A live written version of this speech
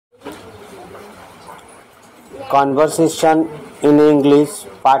Conversation in English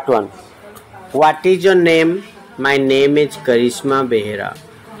Part 1. What is your name? My name is Karishma Behera.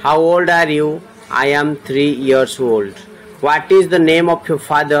 How old are you? I am 3 years old. What is the name of your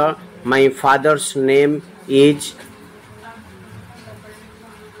father? My father's name is.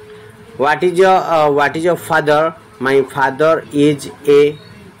 What is your father? My father is a.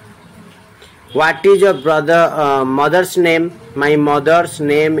 What is your mother's name? My mother's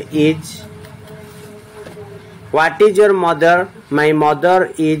name is. What is your mother? My mother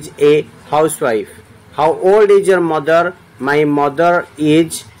is a housewife. How old is your mother? My mother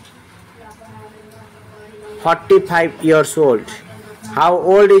is 45 years old. How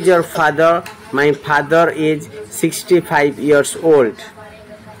old is your father? My father is 65 years old.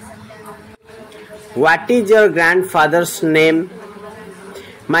 What is your grandfather's name?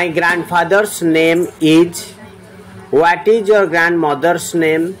 My grandfather's name is. What is your grandmother's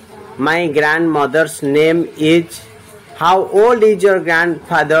name? My grandmother's name is. How old is your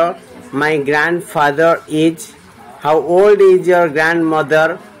grandfather? My grandfather is. How old is your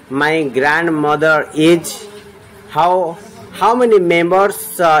grandmother? My grandmother is. How many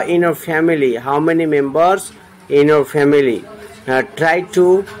members in your family? How many members in your family? Try to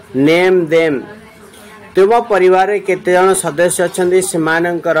name them. तुम परिवार केते जन सदस्य अछंदी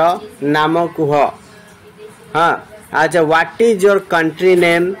सेमानकर नाम कुह. हाँ अच्छा. What is your country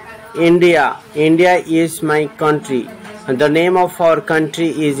name? India. India is my country. The name of our country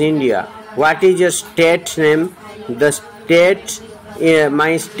is India. What is your state name? The state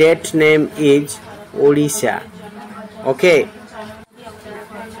my state name is Odisha. Okay.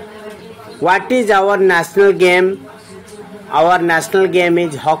 What is our national game? Our national game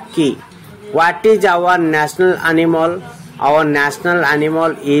is hockey. What is our national animal? Our national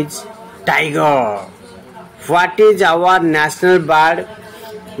animal is tiger. What is our national bird?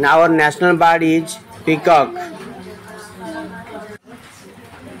 Our national bird is peacock.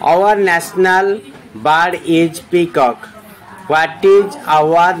 Our national bird is peacock. What is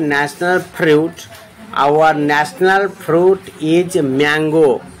our national fruit? Our national fruit is mango.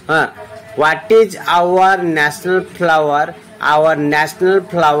 What is our national flower? Our national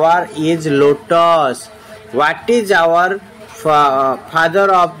flower is lotus. What is our father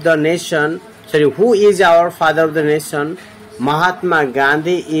of the nation? Sorry, who is our father of the nation? Mahatma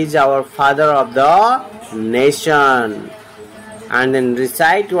Gandhi is our father of the nation. And then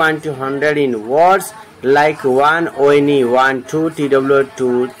recite 1 to 100 in words like 1 ONE, 1 2 TW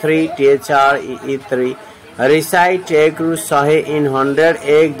 2 3 THR E3. Recite 1 ru 100 in 100,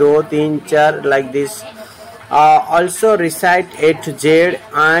 1 2 3 4 like this. Also recite A to Z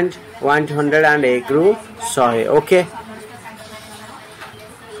and 1 to 100 and 1 ru 100. Okay.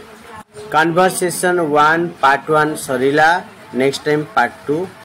 Conversation 1 part 1 sorila. Next time part 2.